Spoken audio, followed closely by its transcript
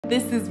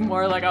This is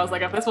more like, I was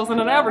like, if this wasn't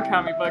an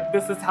Abercrombie book,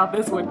 this is how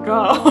this would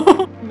go.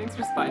 It makes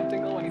your spine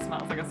tingle when he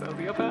smiles like a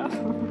sociopath.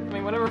 I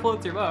mean, whatever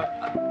floats your boat.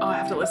 Oh, I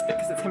have to list it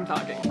because it's him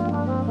talking.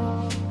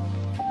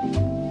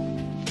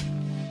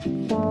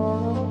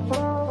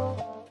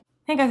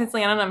 Hey guys, it's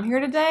Leanna and I'm here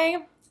today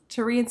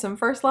to read some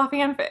First Law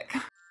fanfic.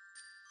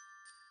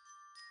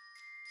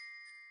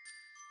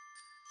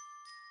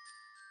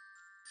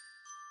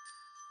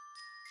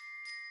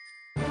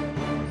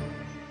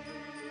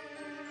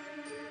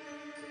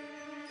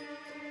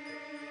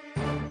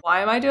 Why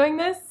am I doing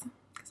this?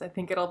 Because I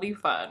think it'll be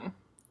fun.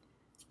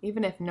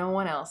 Even if no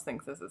one else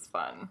thinks this is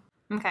fun.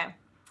 Okay,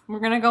 we're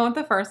gonna go with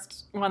the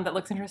first one that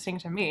looks interesting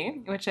to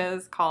me, which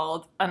is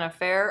called An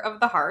Affair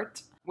of the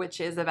Heart, which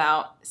is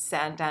about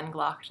Sandan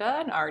Glokta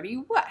and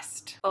Artie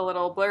West. The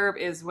little blurb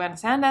is when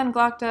Sandan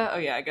Glokta, oh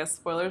yeah, I guess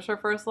spoilers for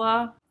First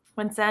Law.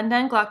 When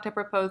Sandan Glokta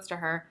proposed to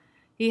her,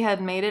 he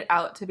had made it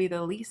out to be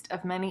the least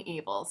of many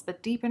evils,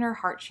 but deep in her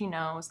heart she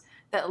knows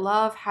that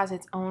love has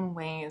its own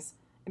ways.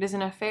 It is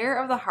an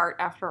affair of the heart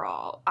after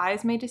all.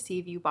 Eyes may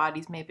deceive you,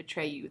 bodies may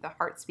betray you, the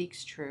heart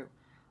speaks true.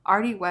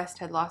 Artie West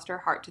had lost her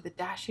heart to the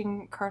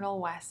dashing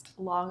Colonel West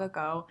long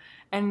ago,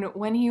 and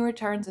when he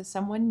returns as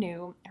someone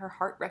new, her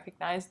heart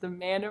recognized the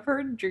man of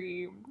her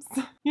dreams.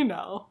 You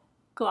know,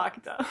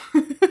 Glokta.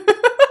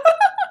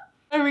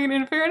 I mean,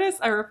 in fairness,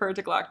 I refer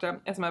to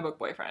Glokta as my book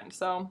boyfriend,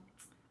 so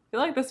I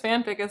feel like this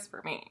fanfic is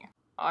for me.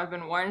 I've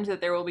been warned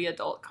that there will be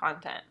adult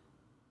content,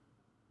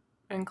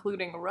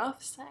 including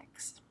rough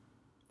sex.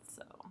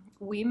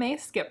 We may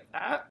skip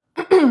that.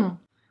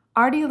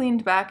 Artie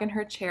leaned back in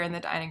her chair in the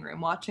dining room,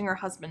 watching her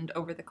husband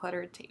over the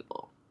cluttered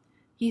table.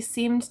 He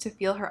seemed to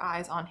feel her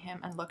eyes on him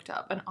and looked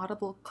up, an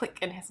audible click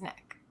in his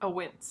neck, a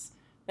wince.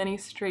 Then he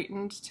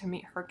straightened to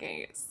meet her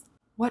gaze.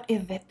 "What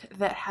is it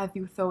that have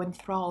you so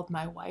enthralled,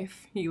 my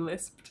wife?" he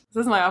lisped.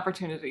 This is my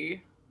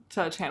opportunity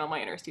to channel my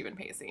inner Stephen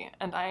Pacey,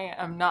 and I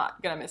am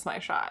not gonna miss my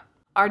shot.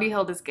 Artie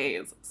held his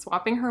gaze,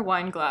 swapping her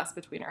wine glass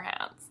between her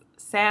hands.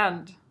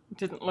 Sand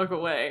didn't look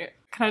away.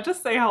 Can I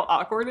just say how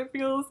awkward it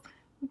feels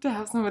to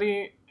have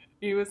somebody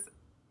use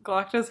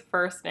Glokta's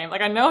first name?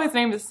 Like, I know his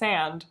name is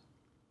Sand,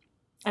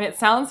 and it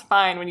sounds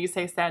fine when you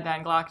say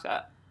Sandan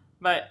Glokta,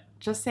 but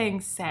just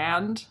saying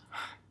Sand,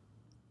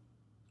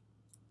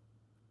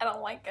 I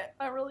don't like it.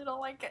 I really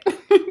don't like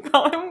it.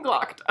 Call him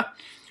Glokta.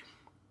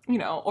 You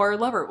know, or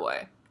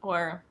Loverboy,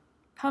 or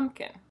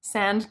Pumpkin.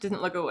 Sand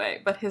didn't look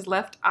away, but his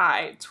left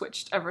eye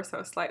twitched ever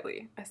so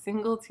slightly. A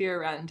single tear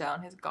ran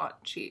down his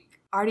gaunt cheek.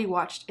 Artie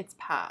watched its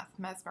path,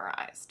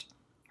 mesmerized,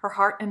 her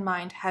heart and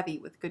mind heavy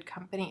with good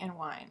company and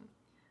wine.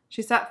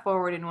 She sat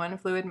forward in one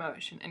fluid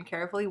motion and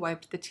carefully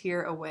wiped the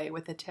tear away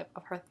with the tip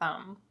of her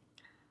thumb,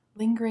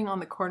 lingering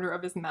on the corner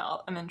of his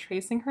mouth and then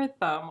tracing her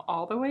thumb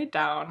all the way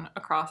down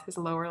across his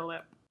lower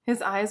lip.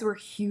 His eyes were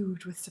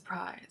huge with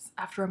surprise.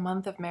 After a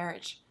month of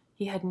marriage,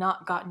 he had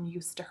not gotten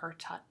used to her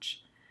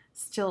touch.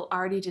 Still,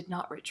 Artie did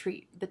not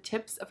retreat, the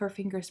tips of her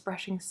fingers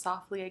brushing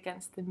softly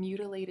against the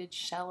mutilated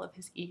shell of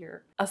his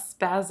ear. A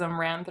spasm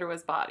ran through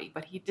his body,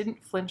 but he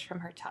didn't flinch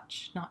from her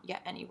touch, not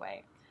yet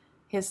anyway.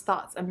 His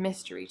thoughts a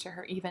mystery to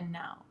her even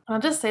now. And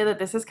I'll just say that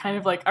this is kind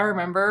of like, I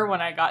remember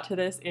when I got to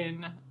this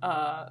in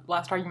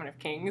Last Argument of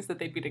Kings, that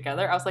they'd be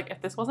together, I was like,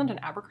 if this wasn't an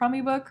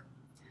Abercrombie book,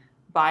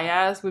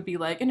 Bayaz would be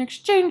like, in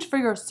exchange for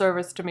your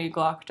service to me,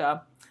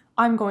 Glokta,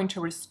 I'm going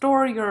to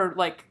restore your,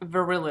 like,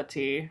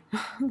 virility.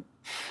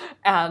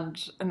 And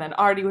then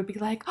Artie would be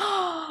like,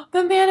 "Oh,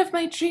 the man of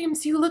my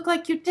dreams, you look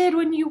like you did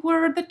when you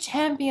were the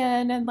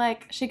champion," and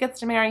like she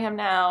gets to marry him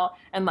now,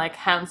 and like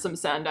handsome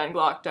Sandan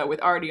Glokta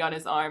with Artie on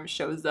his arm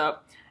shows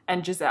up,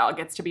 and Giselle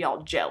gets to be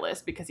all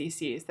jealous because he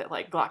sees that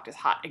like Glokta's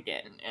hot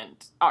again and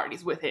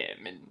Artie's with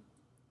him, and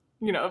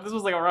you know, if this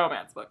was like a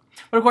romance book.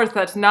 But of course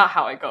that's not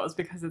how it goes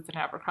because it's an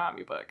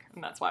Abercrombie book,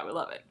 and that's why we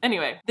love it.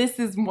 Anyway, this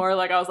is more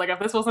like, I was like, if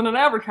this wasn't an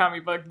Abercrombie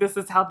book, this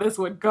is how this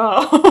would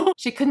go.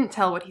 She couldn't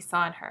tell what he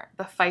saw in her,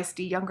 the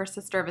feisty younger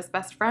sister of his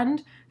best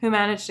friend who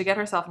managed to get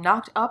herself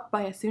knocked up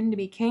by a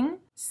soon-to-be king.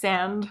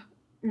 Sand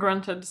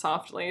grunted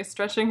softly,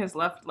 stretching his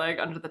left leg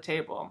under the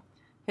table,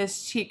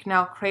 his cheek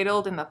now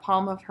cradled in the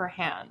palm of her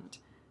hand,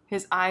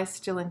 his eyes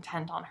still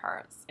intent on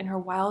hers. In her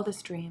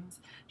wildest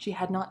dreams, she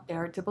had not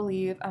dared to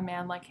believe a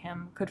man like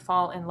him could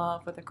fall in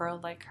love with a girl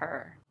like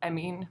her. I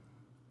mean,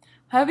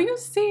 have you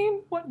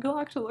seen what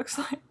Glokta looks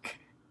like?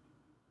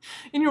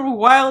 In your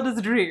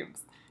wildest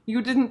dreams,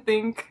 you didn't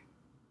think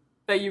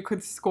that you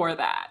could score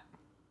that.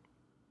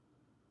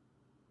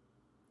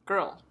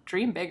 Girl,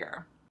 dream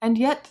bigger. And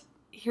yet,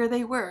 here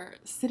they were,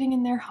 sitting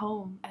in their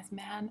home as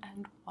man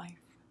and wife.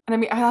 And I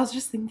mean, I was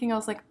just thinking, I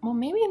was like, well,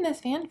 maybe in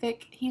this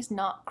fanfic, he's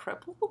not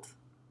crippled.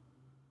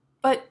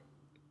 But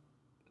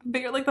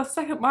like the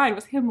second line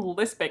was him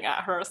lisping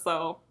at her,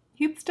 so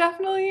he's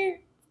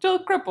definitely still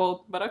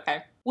crippled, but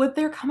okay. Would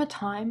there come a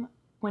time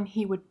when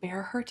he would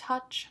bear her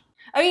touch?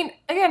 I mean,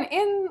 again,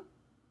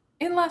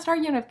 in Last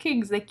Argument of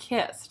Kings, they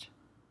kissed.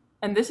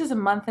 And this is a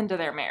month into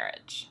their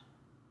marriage.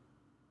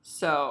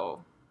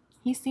 So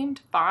he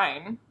seemed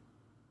fine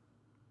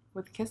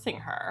with kissing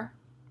her.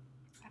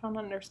 I don't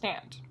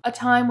understand. A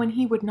time when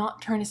he would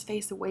not turn his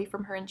face away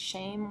from her in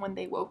shame when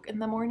they woke in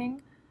the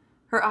morning.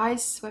 Her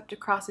eyes swept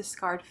across his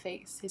scarred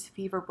face, his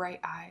fever-bright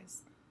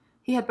eyes.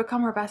 He had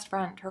become her best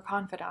friend, her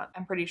confidant.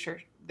 I'm pretty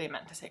sure they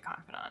meant to say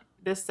confidant.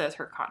 This says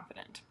her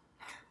confidant.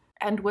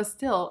 And was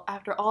still,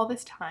 after all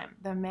this time,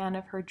 the man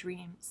of her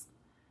dreams.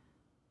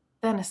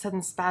 Then a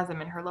sudden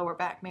spasm in her lower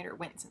back made her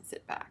wince and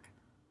sit back.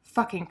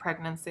 Fucking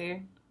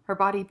pregnancy. Her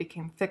body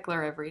became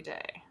thicker every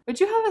day. Would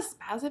you have a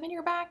spasm in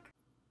your back?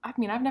 I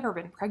mean, I've never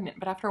been pregnant,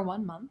 but after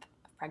 1 month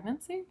of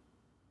pregnancy?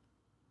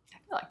 I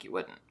feel like you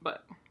wouldn't,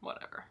 but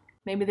whatever.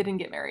 Maybe they didn't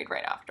get married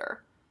right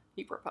after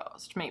he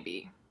proposed.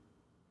 Maybe.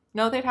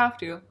 No, they'd have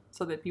to,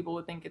 so that people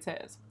would think it's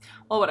his.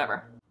 Well,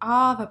 whatever.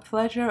 Ah, the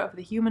pleasure of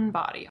the human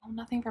body. Oh,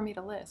 nothing for me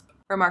to lisp,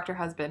 remarked her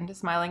husband,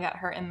 smiling at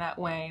her in that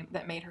way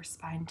that made her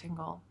spine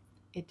tingle.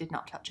 It did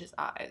not touch his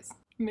eyes.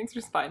 It makes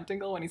her spine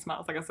tingle when he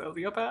smiles like a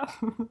sociopath.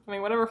 I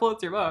mean, whatever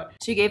floats your boat.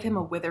 She gave him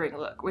a withering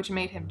look, which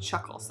made him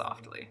chuckle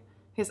softly,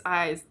 his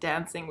eyes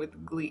dancing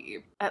with glee.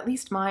 At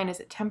least mine is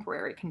a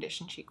temporary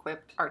condition, she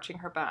quipped, arching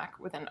her back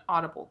with an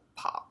audible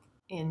pop.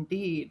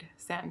 Indeed,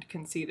 Sand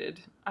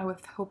conceded. I was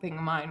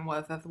hoping mine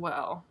was as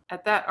well.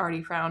 At that,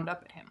 Artie frowned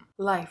up at him.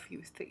 Life,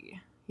 you see,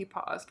 he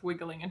paused,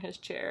 wiggling in his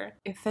chair,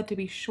 is said to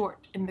be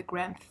short in the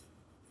grand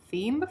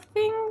theme of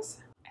things?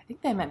 I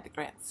think they meant the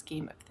grand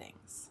scheme of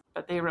things.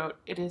 But they wrote,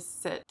 it is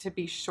said to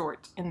be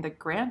short in the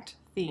grand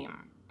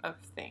theme of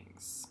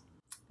things.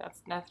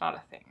 That's not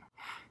a thing.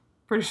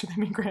 Pretty sure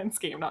they mean grand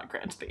scheme, not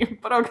grand theme,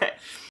 but okay.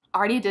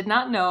 Artie did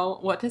not know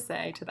what to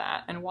say to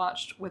that and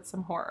watched with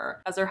some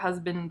horror as her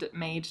husband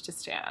made to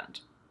stand,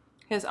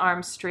 his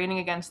arms straining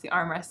against the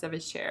armrest of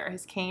his chair,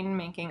 his cane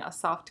making a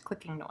soft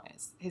clicking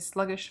noise, his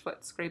sluggish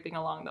foot scraping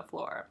along the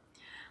floor.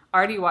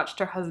 Artie watched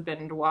her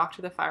husband walk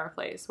to the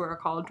fireplace where a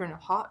cauldron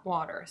of hot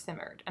water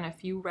simmered and a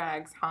few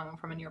rags hung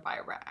from a nearby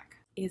rack.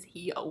 Is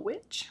he a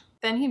witch?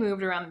 Then he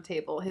moved around the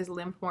table, his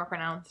limp more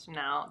pronounced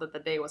now that the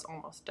day was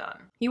almost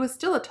done. He was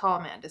still a tall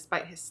man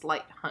despite his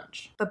slight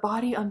hunch, the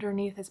body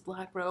underneath his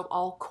black robe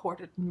all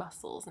corded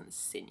muscles and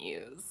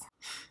sinews.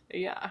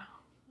 Yeah,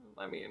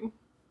 I mean,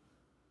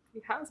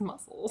 he has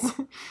muscles.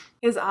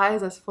 His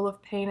eyes as full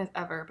of pain as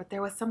ever, but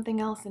there was something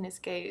else in his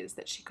gaze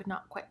that she could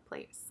not quite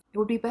place. It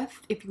would be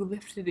best if you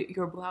lifted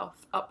your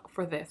blouse up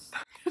for this.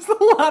 There's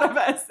a lot of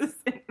S's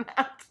in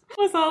that,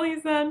 was all he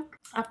said.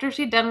 After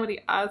she'd done what he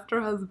asked her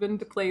husband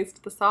to place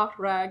the soft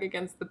rag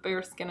against the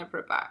bare skin of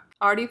her back,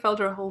 Artie felt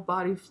her whole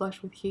body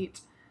flush with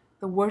heat,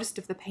 the worst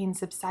of the pain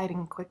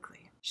subsiding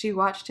quickly. She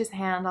watched his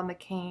hand on the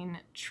cane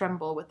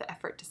tremble with the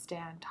effort to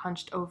stand,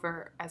 hunched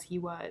over as he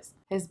was,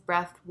 his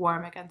breath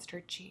warm against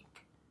her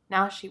cheek.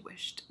 Now she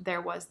wished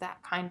there was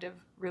that kind of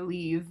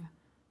relief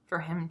for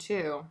him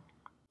too.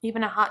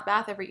 Even a hot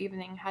bath every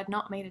evening had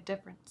not made a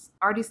difference.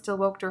 Artie still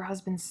woke to her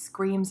husband's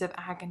screams of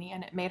agony,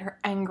 and it made her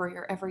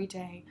angrier every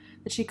day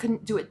that she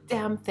couldn't do a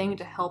damn thing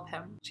to help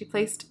him. She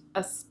placed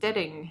a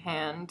steadying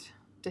hand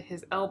to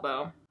his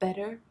elbow.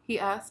 Better? He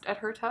asked at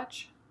her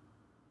touch.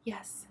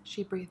 Yes,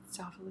 she breathed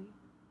softly.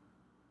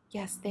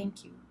 Yes,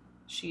 thank you,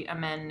 she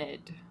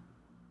amended.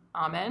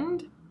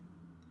 Amend?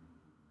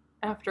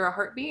 After a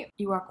heartbeat,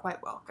 you are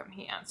quite welcome,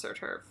 he answered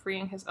her,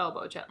 freeing his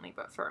elbow gently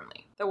but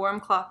firmly. The warm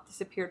cloth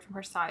disappeared from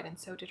her side, and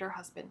so did her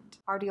husband.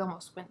 Artie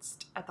almost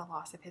winced at the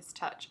loss of his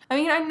touch. I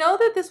mean, I know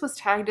that this was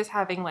tagged as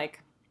having,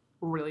 like,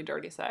 really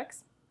dirty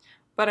sex,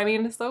 but I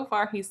mean, so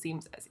far he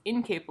seems as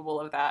incapable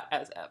of that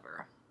as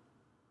ever.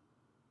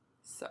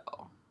 So,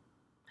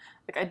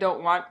 like, I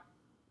don't want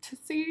to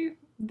see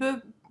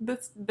the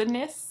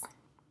ness,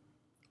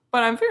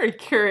 but I'm very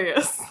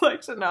curious,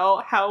 like, to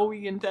know how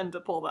we intend to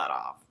pull that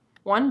off.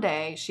 One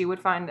day, she would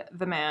find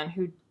the man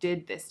who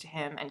did this to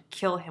him and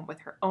kill him with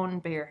her own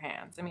bare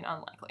hands. I mean,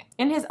 unlikely.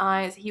 In his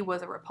eyes, he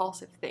was a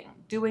repulsive thing,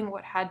 doing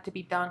what had to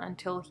be done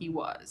until he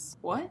was.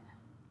 What?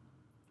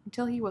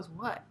 Until he was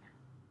what?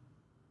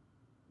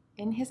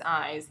 In his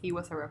eyes, he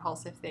was a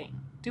repulsive thing,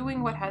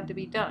 doing what had to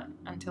be done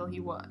until he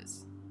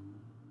was.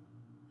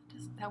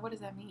 What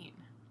does that mean?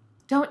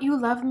 Don't you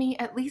love me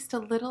at least a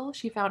little?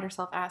 She found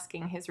herself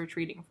asking his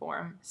retreating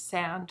form.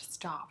 Sand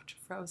stopped,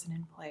 frozen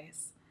in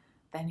place.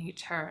 Then he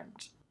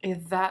turned.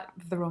 Is that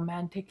the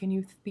romantic in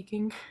you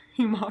speaking?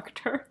 He mocked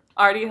her.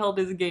 Artie held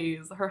his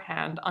gaze, her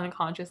hand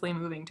unconsciously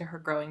moving to her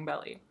growing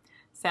belly.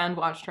 Sand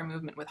watched her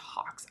movement with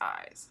hawk's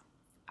eyes.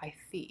 I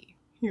see,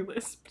 he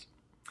lisped.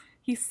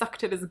 He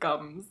sucked at his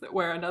gums,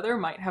 where another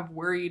might have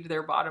worried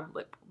their bottom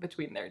lip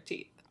between their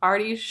teeth.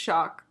 Artie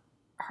shook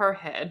her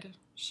head,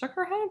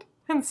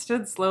 and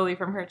stood slowly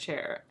from her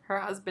chair. Her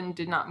husband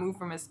did not move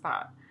from his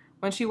spot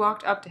when she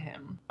walked up to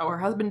him. Oh, her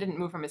husband didn't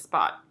move from his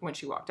spot when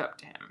she walked up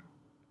to him.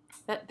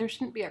 That there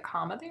shouldn't be a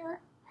comma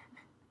there?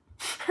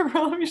 I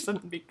really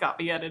shouldn't be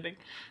copy editing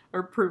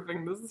or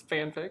proving this is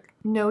fanfic.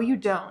 No, you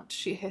don't,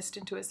 she hissed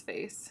into his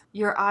face.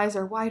 Your eyes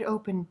are wide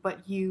open,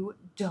 but you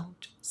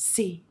don't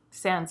see.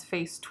 Sand's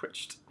face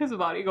twitched, his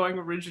body going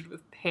rigid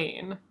with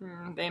pain.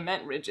 They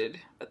meant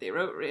rigid, but they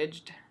wrote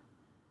ridged.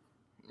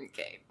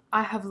 Okay.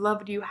 I have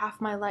loved you half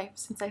my life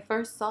since I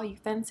first saw you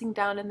fencing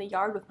down in the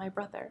yard with my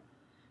brother.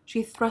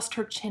 She thrust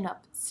her chin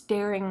up,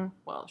 staring,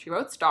 well, she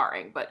wrote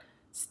starring, but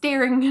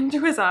staring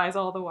into his eyes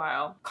all the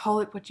while. Call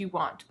it what you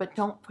want, but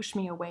don't push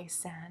me away,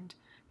 Sand,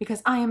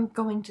 because I am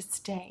going to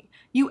stay.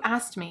 You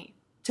asked me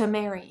to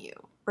marry you.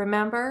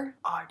 Remember?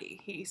 Artie,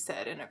 he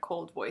said in a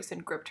cold voice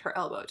and gripped her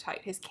elbow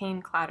tight, his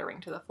cane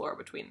clattering to the floor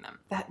between them.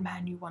 That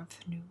man you once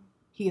knew,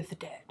 he is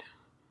dead.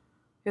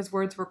 His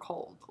words were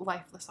cold,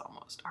 lifeless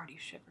almost. Artie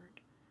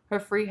shivered.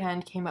 Her free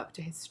hand came up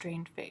to his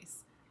strained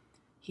face.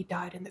 He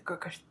died in the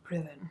Gurkha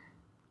prison.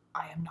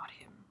 I am not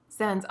him.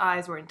 Sand's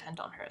eyes were intent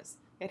on hers,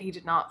 yet he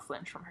did not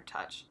flinch from her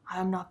touch. I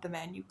am not the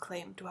man you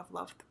claimed to have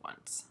loved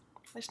once.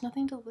 There's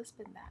nothing to lisp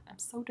in that. I'm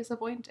so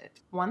disappointed.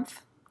 Once?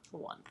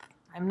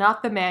 I'm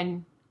not the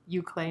man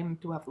you claim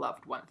to have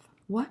loved once.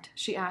 What?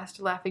 She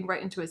asked, laughing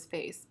right into his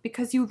face.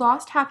 Because you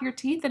lost half your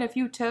teeth and a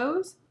few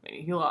toes? I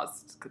mean, he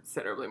lost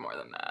considerably more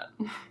than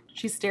that.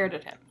 She stared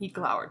at him. He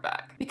glowered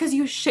back. Because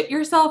you shit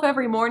yourself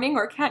every morning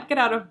or can't get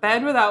out of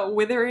bed without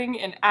withering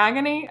in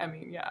agony? I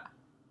mean, yeah.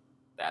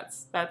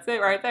 That's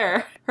it right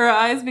there. Her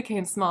eyes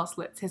became small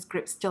slits, his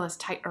grip still as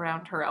tight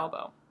around her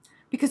elbow.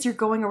 Because you're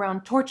going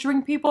around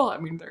torturing people? I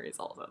mean, there is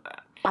also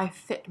that. I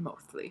fit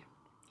mostly.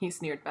 He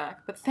sneered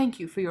back, but thank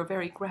you for your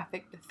very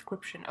graphic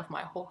description of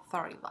my whole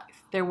sorry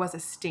life. There was a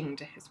sting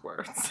to his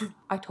words.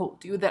 I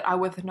told you that I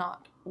was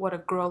not what a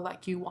girl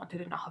like you wanted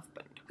in a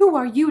husband. Who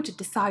are you to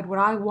decide what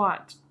I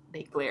want?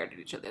 They glared at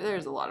each other.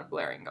 There's a lot of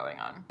glaring going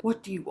on.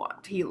 What do you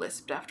want? He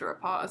lisped after a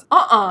pause.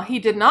 He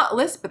did not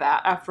lisp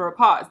that after a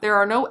pause. There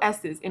are no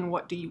S's in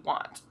what do you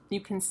want.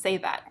 You can say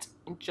that,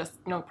 just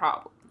no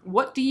problem.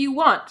 What do you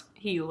want?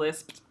 He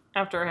lisped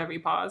after a heavy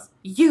pause.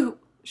 You!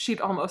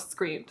 She'd almost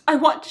screamed. I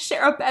want to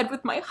share a bed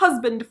with my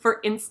husband, for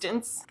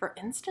instance. For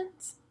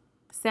instance?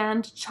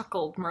 Sand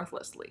chuckled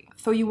mirthlessly.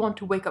 So you want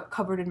to wake up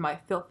covered in my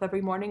filth every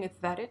morning, is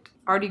that it?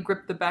 Artie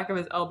gripped the back of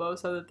his elbow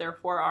so that their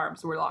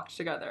forearms were locked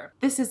together.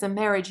 This is a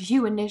marriage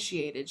you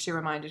initiated, she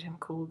reminded him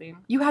coolly.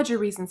 You had your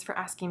reasons for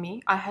asking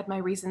me. I had my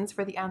reasons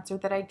for the answer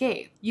that I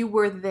gave. You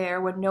were there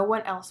when no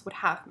one else would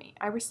have me.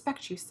 I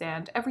respect you,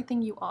 Sand,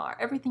 everything you are,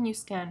 everything you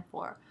stand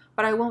for.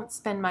 But I won't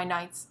spend my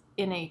nights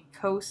in a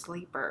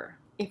co-sleeper.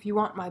 If you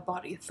want my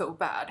body so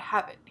bad,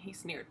 have it, he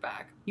sneered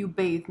back. You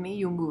bathe me,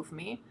 you move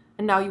me,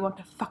 and now you want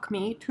to fuck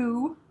me,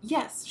 too?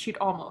 Yes, she'd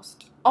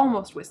almost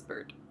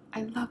whispered.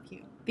 I love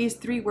you. These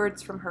 3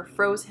 words from her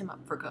froze him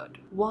up for good.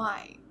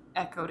 Why?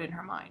 Echoed in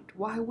her mind.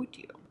 Why would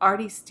you?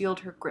 Artie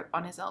steeled her grip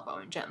on his elbow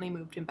and gently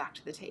moved him back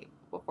to the table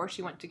before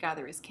she went to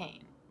gather his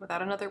cane.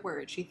 Without another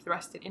word, she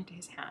thrust it into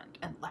his hand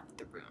and left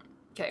the room.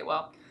 Okay,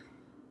 well,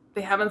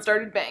 they haven't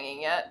started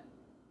banging yet.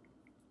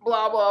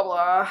 Blah, blah,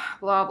 blah,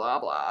 blah, blah,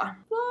 blah,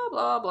 blah,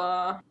 blah,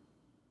 blah.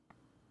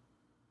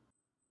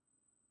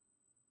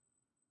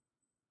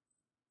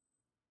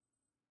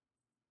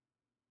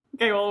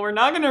 Okay, well, we're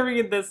not gonna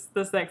read this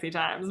the sexy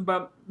times,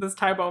 but this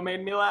typo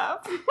made me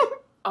laugh.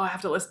 Oh, I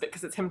have to lisp it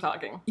because it's him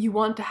talking. You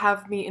want to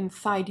have me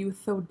inside you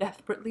so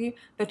desperately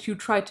that you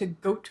try to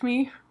goat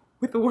me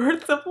with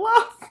words of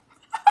love?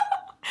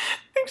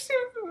 I think she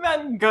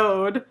meant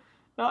goad,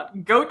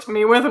 not goat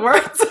me with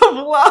words of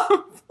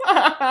love.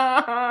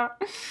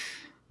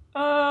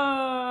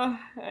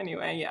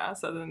 Anyway, yeah,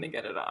 so then they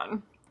get it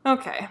on.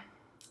 Okay,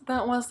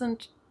 that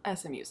wasn't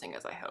as amusing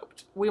as I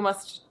hoped. We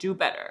must do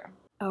better.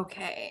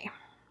 Okay,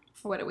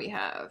 what do we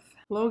have?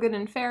 Logan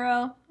and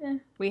Pharaoh.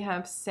 We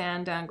have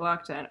Sandan,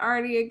 Glokta, and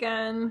Artie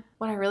again.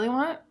 What I really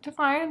want to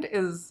find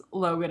is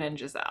Logan and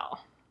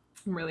Giselle.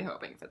 I'm really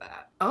hoping for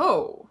that.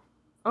 Oh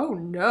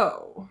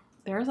no.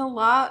 There's a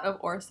lot of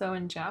Orso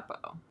and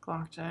Japo.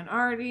 Glokta and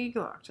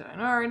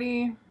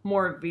Artie.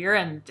 More Veer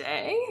and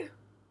Day?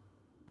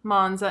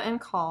 Monza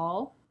and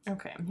Call.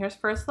 Okay, here's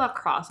first the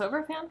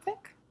crossover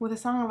fanfic with A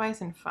Song of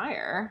Ice and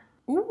Fire.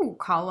 Ooh,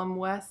 Column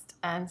West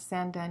and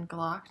Sandan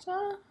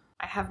Glokta.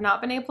 I have not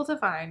been able to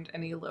find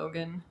any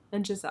Logan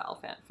and Giselle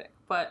fanfic,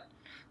 but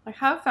I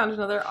have found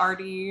another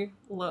Artie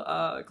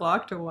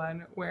Glokta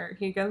one where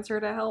he gets her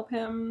to help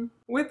him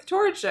with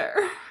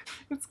torture.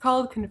 It's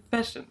called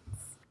Confessions.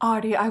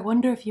 Artie, I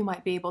wonder if you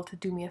might be able to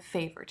do me a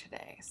favor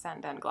today,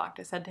 Sandan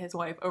Glokta said to his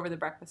wife over the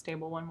breakfast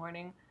table one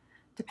morning.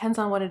 Depends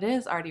on what it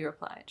is, Artie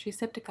replied. She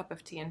sipped a cup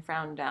of tea and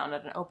frowned down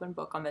at an open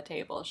book on the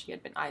table she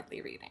had been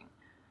idly reading.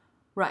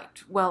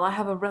 Right, well, I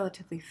have a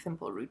relatively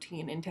simple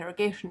routine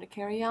interrogation to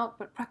carry out,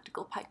 but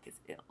Practical Pike is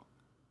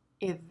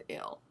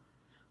ill.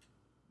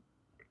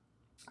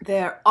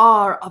 There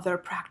are other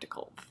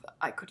practicals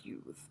I could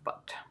use,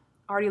 but...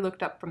 Artie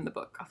looked up from the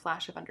book, a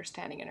flash of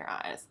understanding in her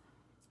eyes.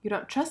 You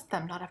don't trust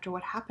them, not after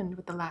what happened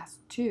with the last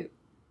 2.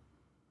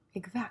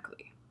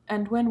 Exactly.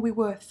 And when we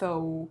were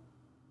so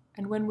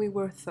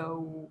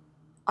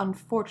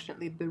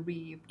unfortunately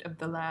bereaved of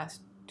the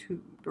last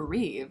 2.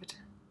 Bereaved?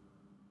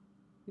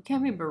 You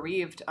can't be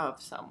bereaved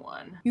of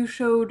someone. You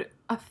showed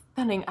a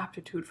stunning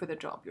aptitude for the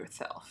job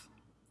yourself.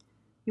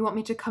 You want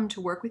me to come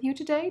to work with you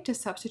today to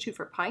substitute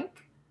for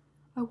Pike?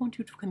 I want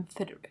you to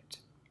consider it,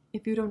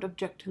 if you don't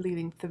object to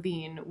leaving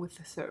Savine with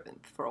the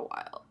servants for a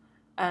while.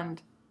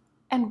 And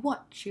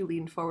what? She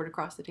leaned forward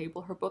across the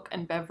table, her book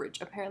and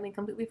beverage apparently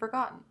completely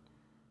forgotten.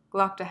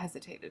 Glocta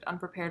hesitated,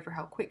 unprepared for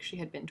how quick she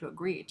had been to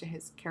agree to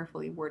his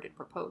carefully worded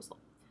proposal.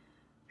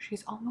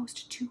 She's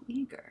almost too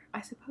eager.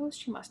 I suppose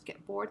she must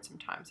get bored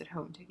sometimes at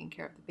home taking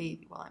care of the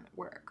baby while I'm at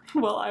work.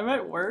 Well, I'm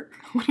at work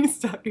when he's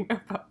talking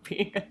about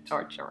being a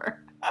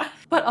torturer.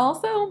 But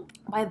also,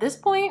 by this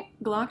point,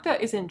 Glocta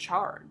is in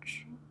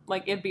charge.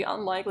 Like, it'd be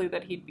unlikely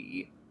that he'd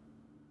be,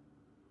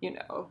 you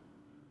know,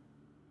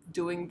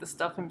 doing the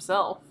stuff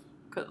himself,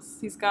 because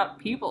he's got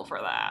people for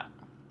that.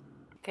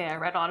 Okay, I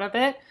read on a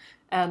bit,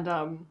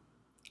 and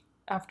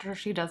after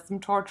she does some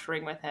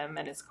torturing with him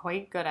and is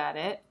quite good at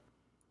it,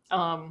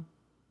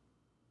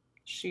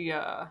 she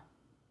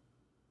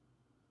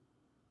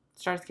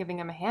starts giving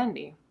him a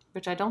handy,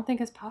 which I don't think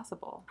is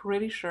possible.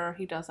 Pretty sure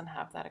he doesn't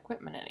have that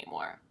equipment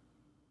anymore.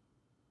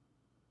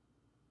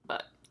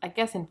 But I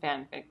guess in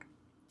fanfic,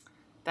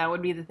 that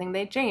would be the thing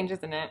they'd change,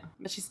 isn't it?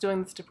 But she's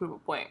doing this to prove a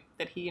point,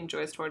 that he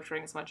enjoys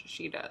torturing as much as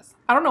she does.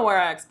 I don't know where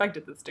I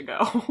expected this to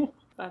go.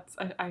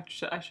 I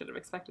should have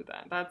expected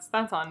that.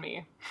 That's on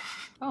me.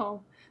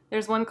 Oh,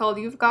 there's one called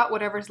You've Got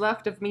Whatever's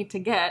Left of Me to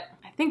Get.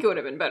 I think it would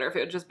have been better if it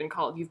had just been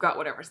called You've Got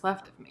Whatever's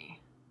Left of Me,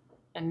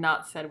 and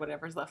not said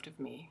Whatever's Left of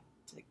Me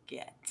to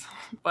Get.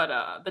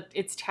 But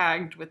it's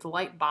tagged with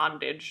light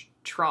bondage,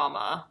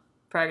 trauma,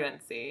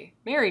 pregnancy,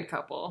 married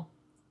couple,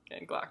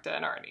 and Glocta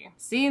and Artie.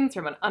 Scenes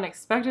from an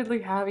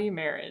unexpectedly happy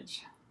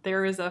marriage.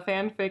 There is a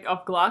fanfic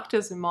of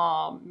Glocta's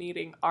mom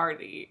meeting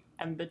Artie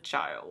and the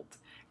child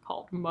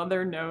called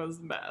Mother Knows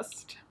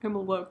Best. I'm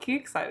low-key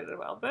excited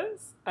about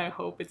this. I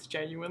hope it's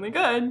genuinely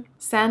good.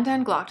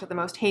 Sandan Glocta, the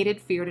most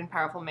hated, feared, and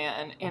powerful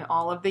man in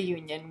all of the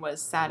Union, was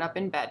sat up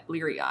in bed,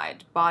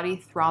 bleary-eyed, body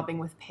throbbing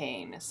with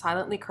pain,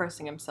 silently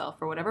cursing himself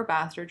for whatever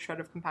bastard shred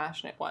of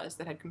compassion it was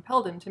that had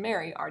compelled him to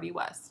marry Artie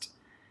West.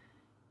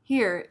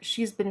 Here,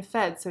 she's been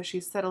fed, so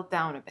she's settled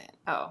down a bit.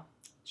 Oh,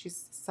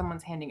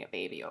 someone's handing a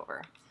baby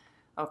over.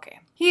 Okay.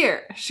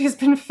 Here, she's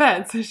been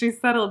fed, so she's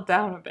settled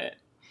down a bit.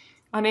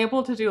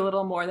 Unable to do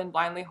little more than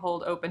blindly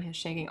hold open his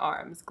shaking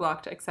arms,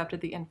 Glocta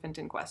accepted the infant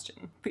in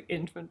question. The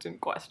infant in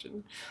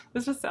question.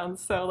 This just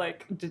sounds so,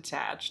 like,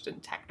 detached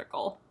and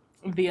technical.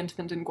 The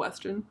infant in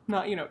question.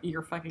 Not, you know,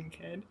 your fucking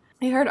kid.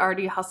 He heard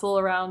Artie hustle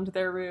around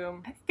their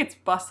room. I think it's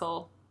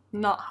bustle,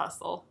 not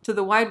hustle. To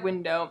the wide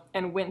window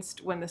and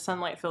winced when the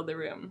sunlight filled the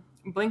room.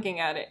 Blinking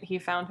at it, he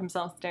found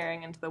himself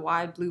staring into the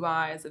wide blue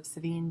eyes of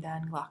Savine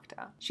Dan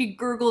Glocta. She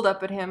gurgled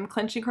up at him,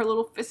 clenching her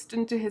little fist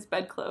into his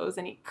bedclothes,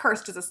 and he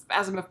cursed as a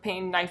spasm of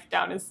pain knifed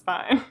down his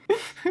spine.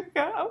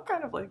 Yeah, I'm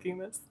kind of liking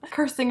this.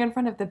 Cursing in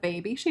front of the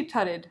baby, she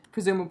tutted,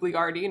 presumably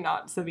Artie,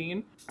 not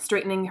Savine,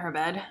 straightening her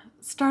bed.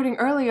 Starting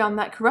early on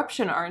that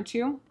corruption, aren't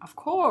you? Of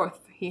course,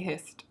 he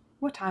hissed.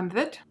 What time's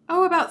it?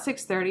 Oh, about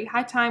 6:30.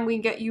 High time we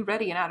get you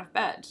ready and out of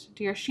bed.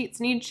 Do your sheets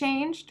need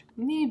changed?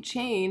 Need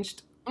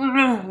changed?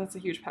 That's a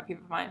huge pet peeve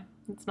of mine.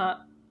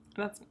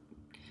 That's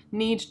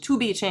need to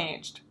be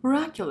changed.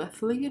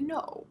 Miraculously,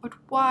 no. But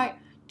why?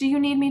 Do you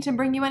need me to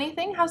bring you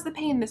anything? How's the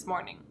pain this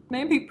morning?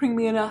 Maybe bring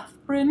me an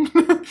aspirin.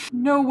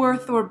 No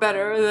worse or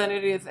better than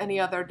it is any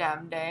other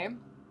damn day.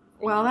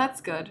 Well,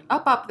 that's good.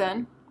 Up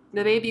then.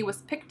 The baby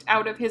was picked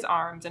out of his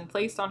arms and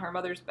placed on her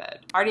mother's bed.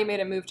 Artie made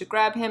a move to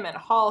grab him and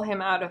haul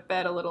him out of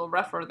bed a little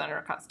rougher than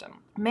her custom.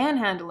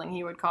 Manhandling,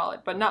 he would call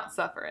it, but not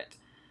suffer it.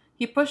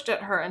 He pushed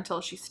at her until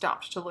she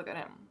stopped to look at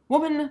him.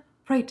 Woman,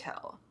 pray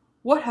tell,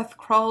 what hath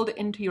crawled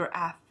into your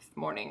ass this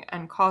morning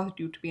and caused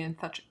you to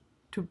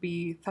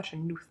be such a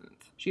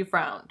nuisance? She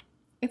frowned.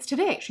 It's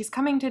today. She's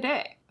coming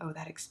today. Oh,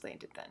 that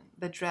explained it then.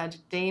 The dread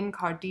Dame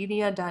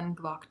Cardinia Dan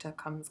Glocta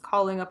comes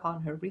calling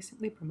upon her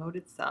recently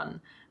promoted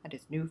son and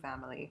his new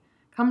family,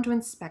 come to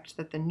inspect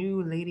that the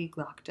new Lady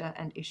Glocta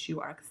and issue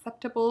are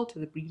acceptable to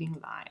the breeding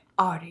line.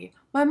 Artie,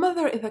 my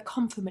mother is a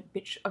consummate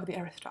bitch of the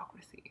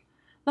aristocracy.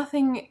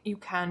 Nothing you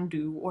can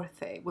do or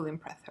say will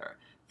impress her,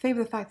 save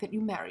the fact that you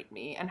married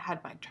me and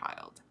had my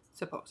child,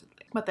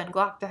 supposedly. But then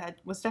Glocta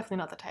was definitely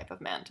not the type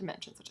of man to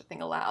mention such a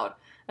thing aloud,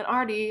 and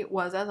Artie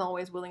was, as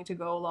always, willing to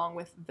go along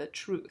with the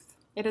truth.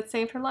 It had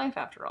saved her life,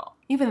 after all.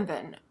 Even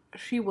then,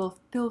 she will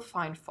still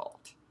find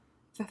fault.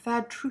 The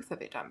sad truth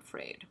of it, I'm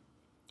afraid.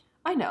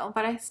 I know,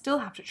 but I still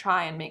have to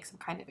try and make some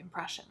kind of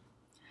impression.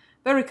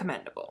 Very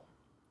commendable.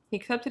 He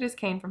accepted his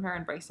cane from her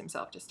and braced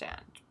himself to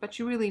stand. But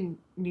you really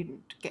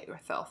needn't get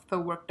yourself so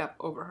worked up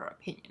over her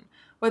opinion,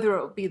 whether it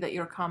will be that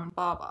you're common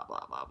blah blah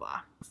blah blah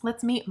blah.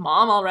 Let's meet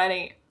Mom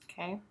already.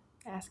 Okay.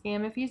 Asking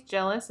him if he's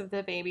jealous of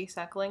the baby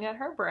suckling at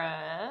her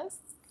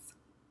breasts.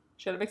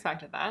 Should have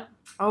expected that.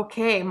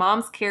 Okay,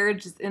 Mom's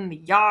carriage is in the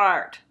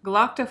yard.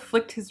 Glocta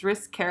flicked his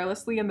wrist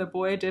carelessly and the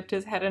boy dipped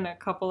his head in a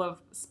couple of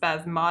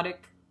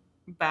spasmodic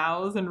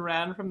bows and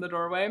ran from the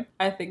doorway.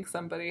 I think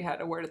somebody had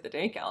a word at the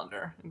day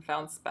calendar and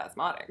found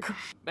spasmodic.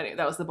 But anyway,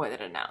 that was the boy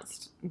that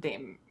announced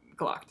Dame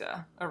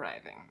Glocta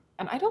arriving.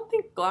 And I don't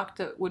think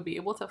Glocta would be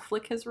able to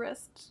flick his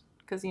wrist,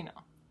 because, you know,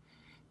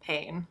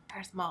 pain.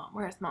 Where's Mom?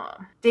 Where's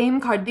Mom?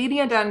 Dame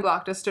Cardinia Dan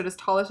Glocta stood as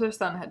tall as her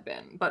son had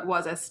been, but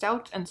was as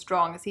stout and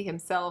strong as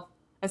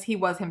he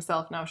was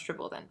himself now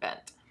shriveled and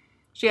bent.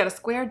 She had a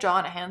square jaw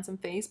and a handsome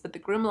face, but the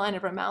grim line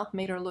of her mouth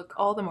made her look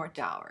all the more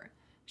dour.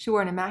 She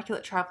wore an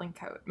immaculate traveling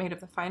coat made of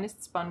the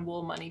finest spun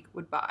wool money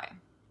could buy.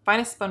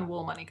 Finest spun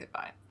wool money could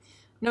buy.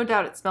 No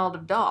doubt it smelled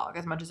of dog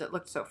as much as it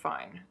looked so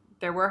fine.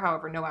 There were,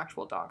 however, no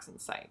actual dogs in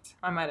sight.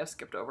 I might have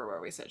skipped over where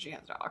we said she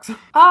has dogs.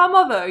 Ah,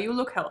 mother, you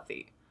look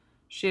healthy.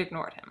 She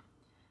ignored him.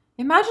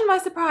 Imagine my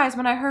surprise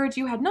when I heard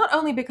you had not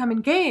only become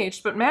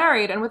engaged, but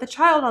married and with a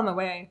child on the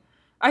way.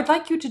 I'd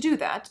like you to do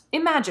that.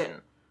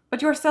 Imagine.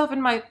 Put yourself in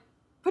my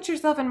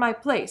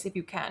place, if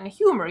you can.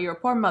 Humor your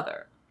poor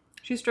mother.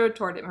 She strode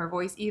toward him, her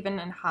voice even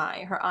and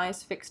high, her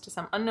eyes fixed to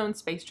some unknown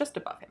space just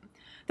above him.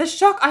 The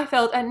shock I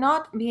felt at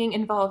not being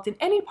involved in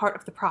any part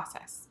of the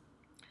process.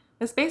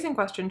 The space in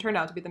question turned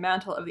out to be the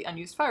mantel of the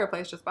unused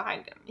fireplace just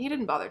behind him. He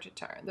didn't bother to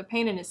turn. The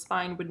pain in his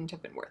spine wouldn't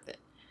have been worth it.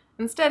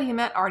 Instead, he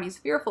met Artie's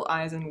fearful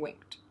eyes and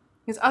winked.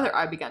 His other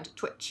eye began to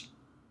twitch.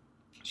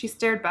 She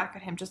stared back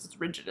at him just as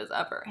rigid as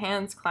ever,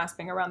 hands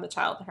clasping around the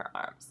child in her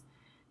arms.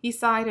 He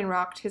sighed and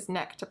rocked his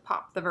neck to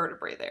pop the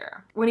vertebrae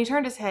there. When he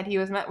turned his head, he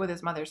was met with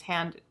his mother's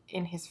hand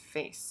in his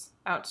face,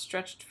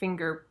 outstretched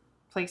finger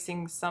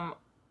placing some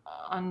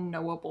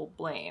unknowable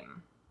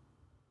blame.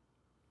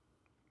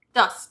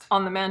 Dust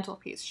on the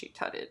mantelpiece, she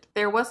tutted.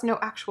 There was no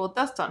actual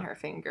dust on her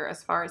finger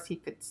as far as he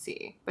could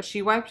see, but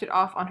she wiped it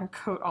off on her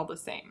coat all the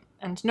same.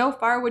 And no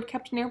firewood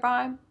kept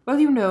nearby? Well,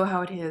 you know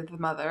how it is,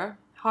 mother.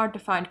 Hard to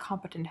find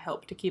competent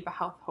help to keep a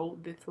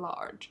household this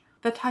large.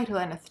 The title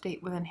and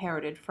estate was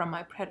inherited from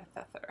my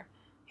predecessor.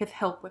 His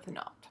help was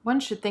not. One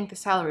should think the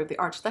salary of the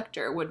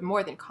arch-lector would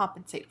more than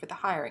compensate for the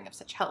hiring of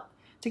such help.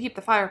 To keep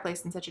the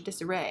fireplace in such a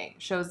disarray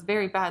shows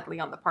very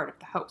badly on the part of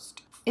the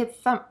host.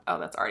 Oh,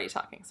 that's Artie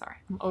talking, sorry.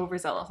 I'm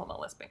overzealous on the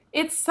lisping.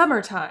 It's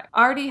summertime.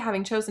 Artie,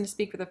 having chosen to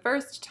speak for the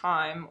first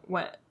time,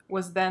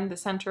 was then the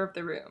center of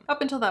the room.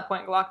 Up until that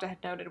point, Glocta had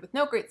noted with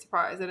no great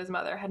surprise that his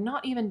mother had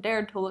not even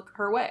dared to look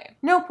her way.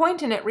 No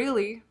point in it,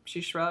 really,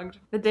 she shrugged.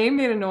 The dame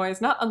made a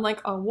noise not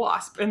unlike a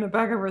wasp in the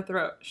back of her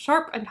throat,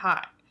 sharp and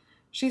high.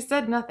 She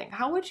said nothing.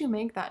 How would you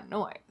make that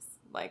noise?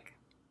 Like...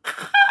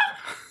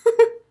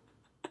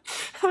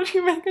 How do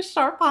you make a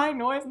sharp, high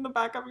noise in the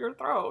back of your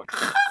throat?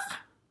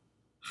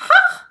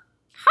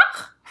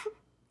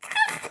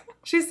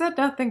 She said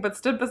nothing but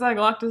stood beside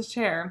Glocta's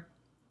chair,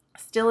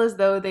 still as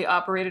though they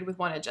operated with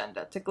one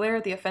agenda, to glare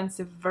at the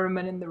offensive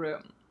vermin in the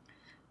room.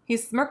 He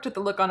smirked at the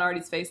look on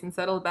Artie's face and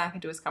settled back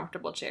into his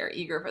comfortable chair,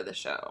 eager for the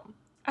show.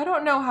 I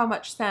don't know how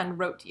much Sand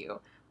wrote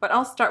you, but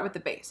I'll start with the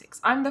basics.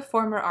 I'm the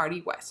former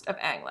Artie West of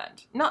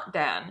Angland, not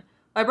Dan.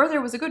 My brother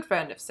was a good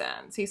friend of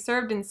Sand's. He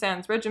served in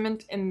Sand's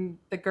regiment in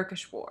the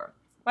Gurkish War.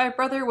 My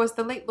brother was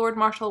the late Lord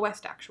Marshal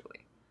West,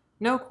 actually.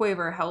 No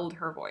quaver held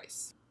her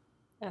voice.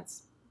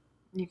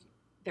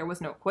 There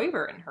was no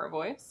quaver in her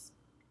voice.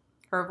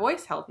 Her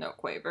voice held no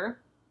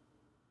quaver.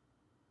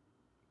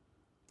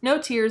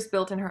 No tears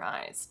built in her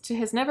eyes. To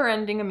his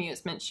never-ending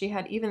amusement, she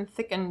had even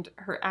thickened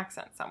her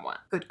accent somewhat.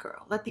 Good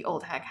girl, let the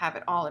old hag have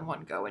it all in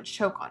one go and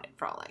choke on it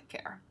for all I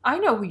care. I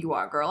know who you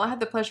are, girl. I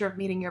had the pleasure of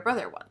meeting your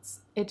brother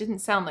once. It didn't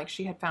sound like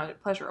she had found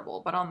it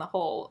pleasurable, but on the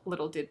whole,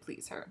 little did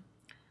please her.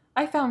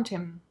 I found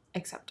him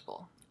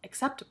acceptable.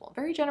 Acceptable.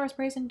 Very generous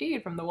praise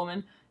indeed from the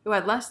woman who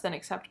had less than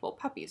acceptable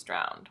puppies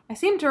drowned. I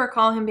seem to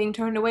recall him being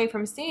turned away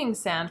from seeing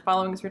Sand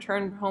following his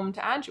return home to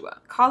Adua.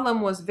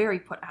 Colum was very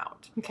put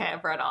out. Okay,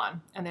 I've read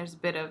on, and there's a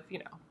bit of,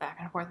 back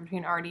and forth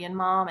between Artie and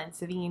Mom and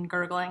Savine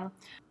gurgling,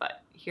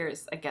 but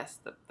here's, I guess,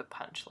 the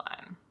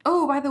punchline.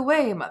 Oh, by the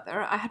way,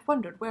 Mother, I had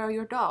wondered, where are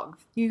your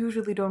dogs? You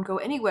usually don't go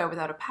anywhere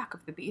without a pack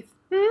of the beef.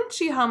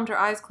 She hummed, her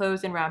eyes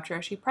closed in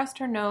rapture. She pressed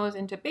her nose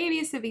into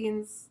baby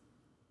Savine's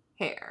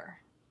hair.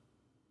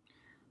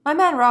 My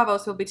man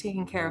Ravos will be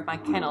taking care of my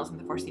kennels in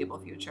the foreseeable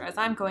future, as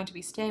I'm going to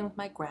be staying with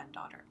my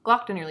granddaughter.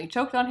 Glocta nearly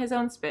choked on his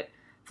own spit,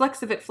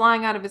 flecks of it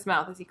flying out of his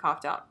mouth as he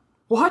coughed out.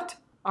 What?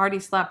 Artie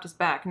slapped his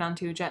back, none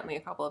too gently, a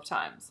couple of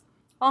times.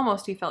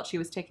 Almost he felt she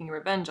was taking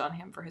revenge on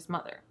him for his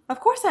mother. Of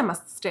course I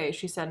must stay,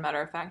 she said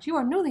matter-of-fact. You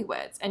are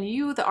newlyweds, and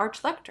you the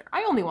arch-lector.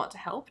 I only want to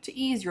help, to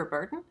ease your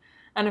burden,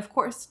 and of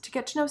course to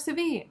get to know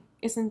Savine.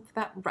 Isn't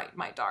that right,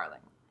 my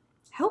darling?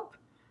 Help?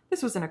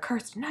 This was an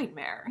accursed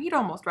nightmare. He'd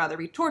almost rather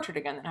be tortured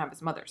again than have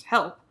his mother's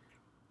help.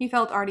 He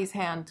felt Artie's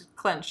hand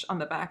clench on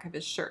the back of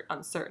his shirt,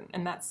 uncertain,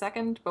 and that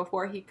second,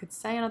 before he could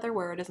say another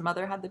word, his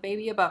mother had the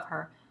baby above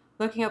her,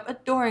 looking up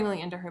adoringly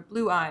into her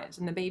blue eyes,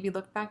 and the baby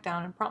looked back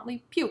down and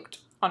promptly puked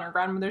on her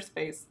grandmother's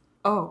face.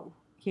 Oh,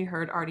 he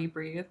heard Artie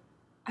breathe.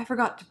 I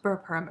forgot to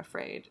burp her, I'm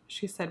afraid,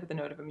 she said with a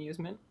note of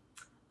amusement.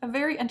 A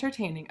very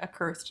entertaining,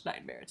 accursed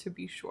nightmare, to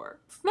be sure.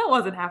 That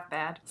wasn't half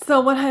bad. So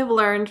what I've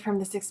learned from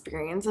this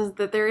experience is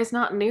that there is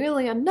not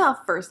nearly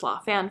enough First Law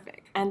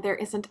fanfic, and there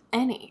isn't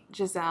any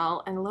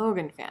Giselle and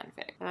Logan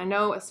fanfic. And I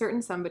know a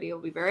certain somebody will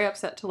be very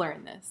upset to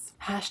learn this.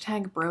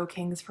 Hashtag bro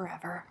kings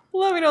forever.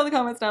 Let me know in the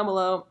comments down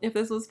below if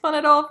this was fun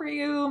at all for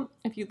you,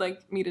 if you'd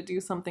like me to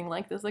do something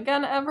like this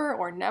again ever,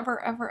 or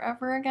never ever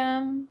ever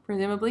again.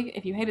 Presumably,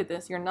 if you hated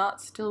this, you're not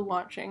still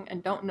watching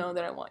and don't know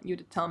that I want you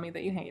to tell me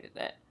that you hated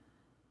it.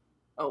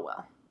 Oh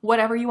well.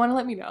 Whatever you want to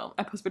let me know.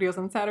 I post videos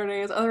on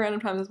Saturdays, other random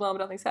times as well,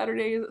 but only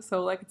Saturdays,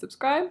 so like and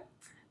subscribe.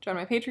 Join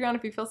my Patreon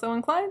if you feel so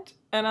inclined,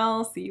 and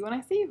I'll see you when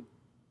I see you.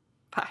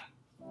 Bye.